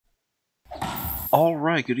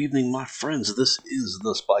Alright, good evening, my friends. This is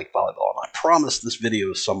the Spike Volleyball, and I promise this video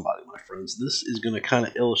to somebody, my friends. This is going to kind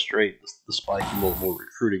of illustrate the Spike mobile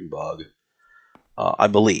recruiting bug, I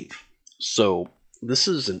believe. So, this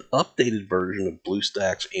is an updated version of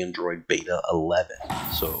BlueStacks Android Beta 11.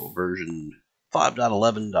 So, version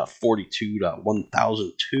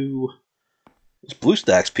 5.11.42.1002. These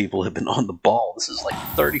BlueStacks people have been on the ball. This is like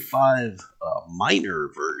 35 minor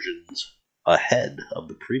versions ahead of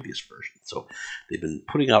the previous version. So they've been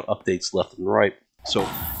putting out updates left and right. So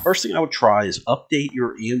first thing I would try is update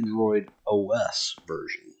your Android OS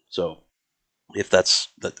version. So if that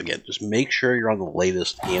again, just make sure you're on the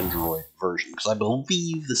latest Android version, because I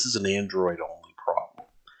believe this is an Android only problem.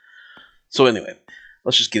 So anyway,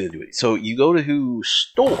 let's just get into it. So you go to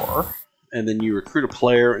store, and then you recruit a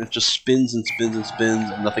player, and it just spins and spins and spins,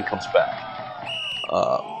 and nothing comes back.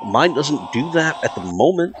 Mine doesn't do that at the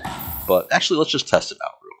moment, but actually, let's just test it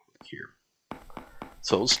out real quick here.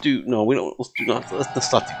 So let's do let's not do that. Let's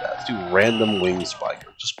do random wing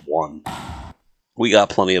spiker, just one. We got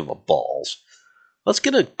plenty of balls. Let's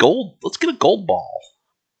get a gold ball.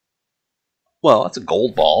 Well, that's a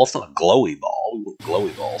gold ball. It's not a glowy ball. We want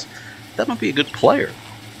glowy balls. That might be a good player. A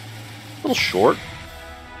little short.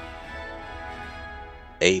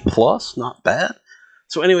 A+, not bad.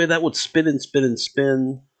 So anyway, that would spin and spin and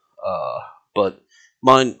spin, but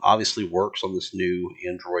mine obviously works on this new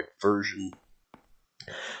Android version.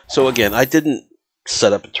 So again, I didn't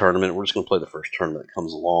set up a tournament. We're just going to play the first tournament that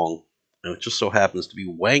comes along, and it just so happens to be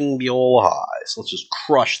Wangbyol High. So let's just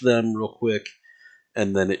crush them real quick,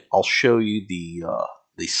 and then I'll show you the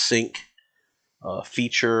sync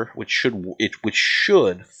feature, which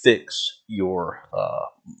should fix your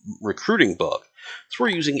recruiting bug. So we're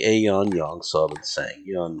using Aeon, Young Sub, and Sang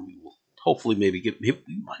Yun. We will hopefully we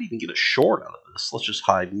might even get a short out of this. Let's just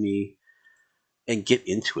hide me and get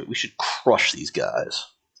into it. We should crush these guys.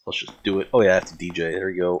 Let's just do it. Oh yeah, I have to DJ. There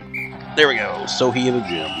we go. There we go. Sohee in the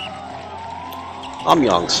gym. I'm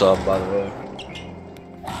Young Sub, by the way.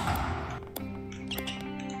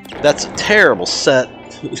 That's a terrible set.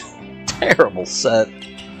 Terrible set.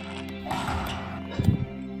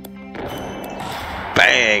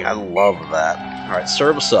 Bang! I love that. Alright,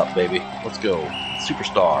 serve us up, baby. Let's go.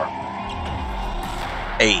 Superstar.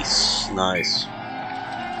 Ace. Nice.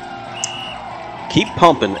 Keep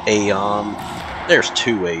pumping, Aeon. There's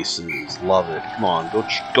 2 aces. Love it. Come on, go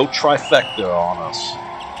trifecta on us.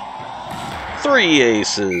 3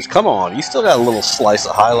 aces. Come on, you still got a little slice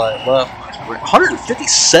of highlight left.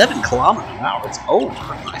 157 kilometers an hour. It's over.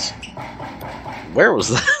 Nice. Where was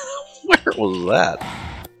that? Where was that?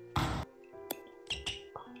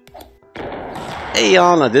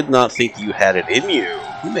 Aeon, I did not think you had it in you.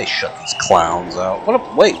 You may shut these clowns out.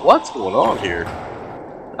 Wait, what's going on here?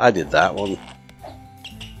 I did that one.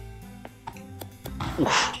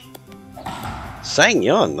 Oof. Sang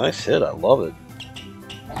Yun, nice hit. I love it.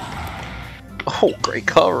 Oh, great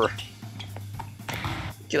cover.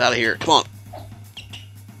 Get out of here. Come on.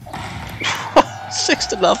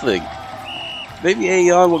 6-0. Maybe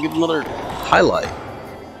Aeon will get another highlight.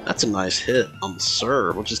 That's a nice hit on the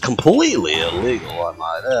serve, which is completely illegal, I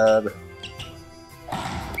might add.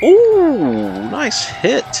 Ooh, nice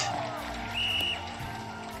hit.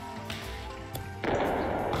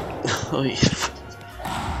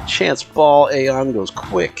 Chance ball, Aeon goes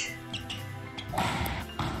quick.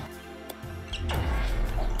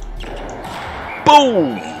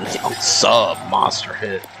 Boom! Young Sub, monster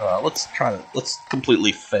hit. Let's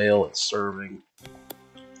completely fail at serving.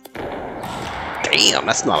 Damn,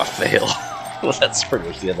 that's not a fail. Well, that's pretty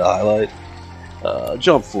much the end of the highlight.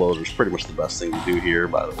 Jump floater is pretty much the best thing to do here,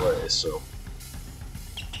 by the way, so.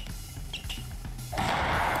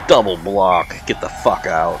 Double block, get the fuck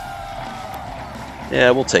out.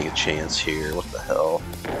 Yeah, we'll take a chance here, what the hell.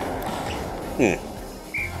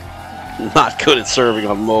 Not good at serving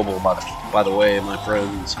on mobile, by the way, my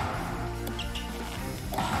friends.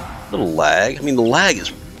 Little lag. I mean, the lag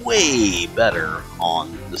is way better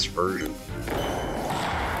on this version.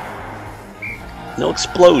 No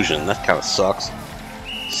explosion, that kind of sucks.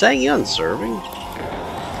 Sang Yun serving.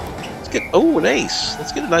 Let's get, oh, an ace.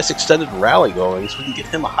 Let's get a nice extended rally going so we can get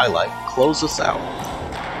him a highlight and close this out.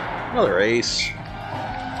 Another ace.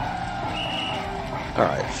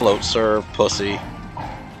 Alright, float serve, pussy.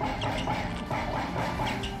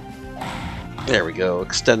 There we go,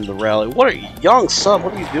 extend the rally. What are you, Young Sub,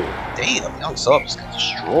 what are you doing? Damn, Young Sub just got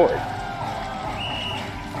destroyed.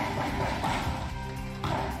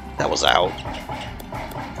 That was out.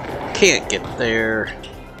 Can't get there.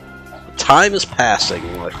 Time is passing,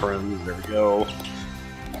 my friends. There we go.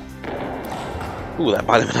 Ooh, that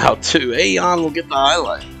might have been out too. Aeon will get the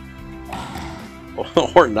highlight.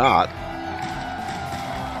 or not.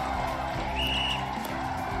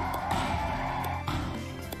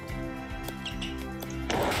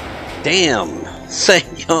 Damn!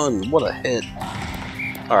 Sang-Yun, what a hit.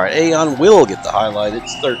 Alright, Aeon will get the highlight.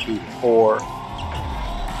 It's 13-4.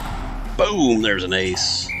 Boom, there's an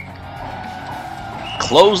ace.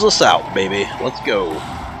 Close us out, baby. Let's go.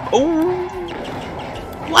 Oh!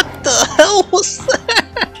 What the hell was that?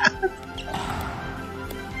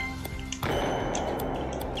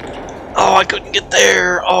 Oh, I couldn't get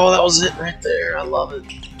there. Oh, that was it right there. I love it.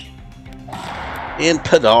 And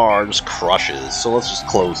Padar just crushes. So let's just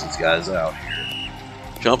close these guys out here.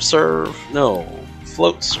 Jump serve? No.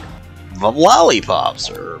 Float serve. The lollipop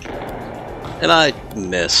serve. And I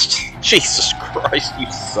missed. Jesus Christ,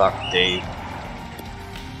 you suck, Dave.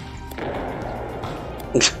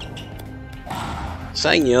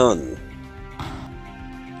 Sang-Yun.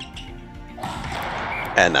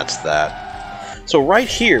 And that's that. So right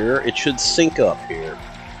here, it should sync up here.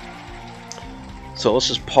 So let's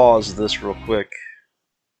just pause this real quick.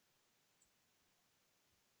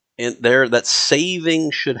 And there, that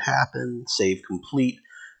saving should happen. Save complete.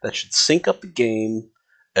 That should sync up the game.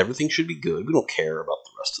 Everything should be good. We don't care about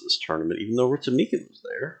the rest of this tournament, even though Ritsumikan was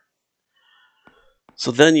there.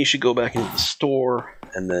 So then you should go back into the store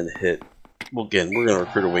and then hit. Well, again, we're going to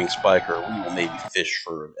recruit a wing spiker. We will maybe fish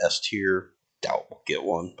for an S tier. Doubt we'll get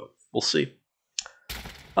one, but we'll see.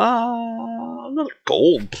 Another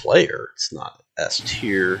gold player. It's not S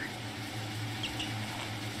tier.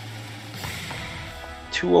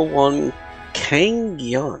 201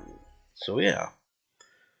 Kang-Yun. So yeah,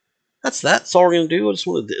 that's that. That's all we're gonna do. I just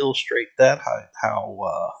wanted to illustrate that how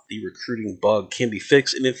the recruiting bug can be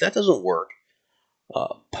fixed. And if that doesn't work,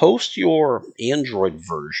 post your Android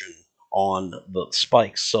version on the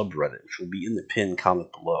Spike subreddit, which will be in the pinned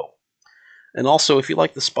comment below. And also, if you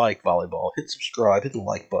like the Spike Volleyball, hit subscribe, hit the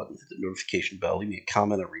like button, hit the notification bell, leave me a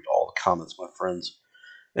comment. I read all the comments, my friends.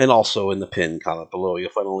 And also in the pinned comment below, you'll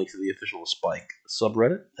find a link to the official Spike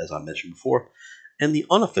subreddit, as I mentioned before, and the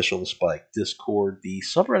unofficial Spike Discord. The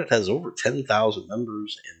subreddit has over 10,000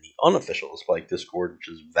 members, and the unofficial Spike Discord, which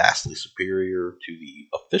is vastly superior to the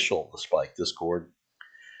official Spike Discord,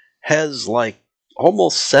 has like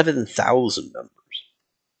almost 7,000 members.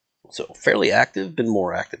 So fairly active, been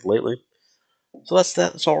more active lately. So that's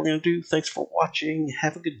that. That's all we're going to do. Thanks for watching.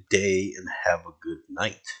 Have a good day and have a good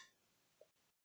night.